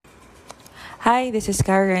Hi, this is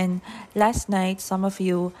Karen. Last night, some of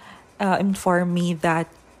you informed me that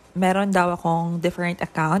meron daw akong different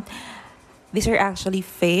account. These are actually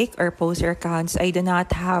fake or poser accounts. I do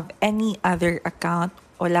not have any other account.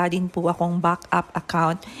 Wala din po akong backup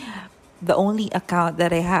account. The only account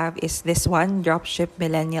that I have is this one, Dropship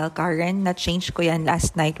Millennial Karen. Na-change ko yan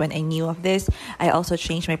last night when I knew of this. I also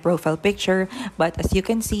changed my profile picture. But as you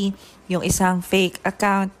can see, yung isang fake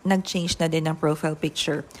account, nag-change na din ng profile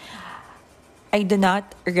picture. I do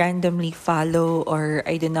not randomly follow or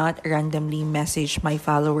I do not randomly message my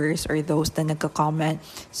followers or those na nagka-comment.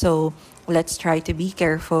 So, let's try to be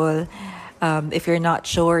careful. If you're not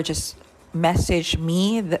sure, just message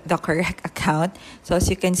me the correct account. So, as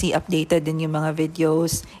you can see, updated din yung mga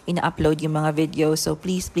videos, ina-upload yung mga videos. So,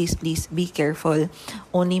 please be careful.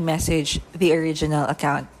 Only message the original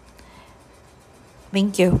account.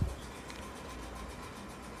 Thank you.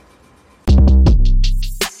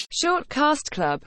 Shortcast Club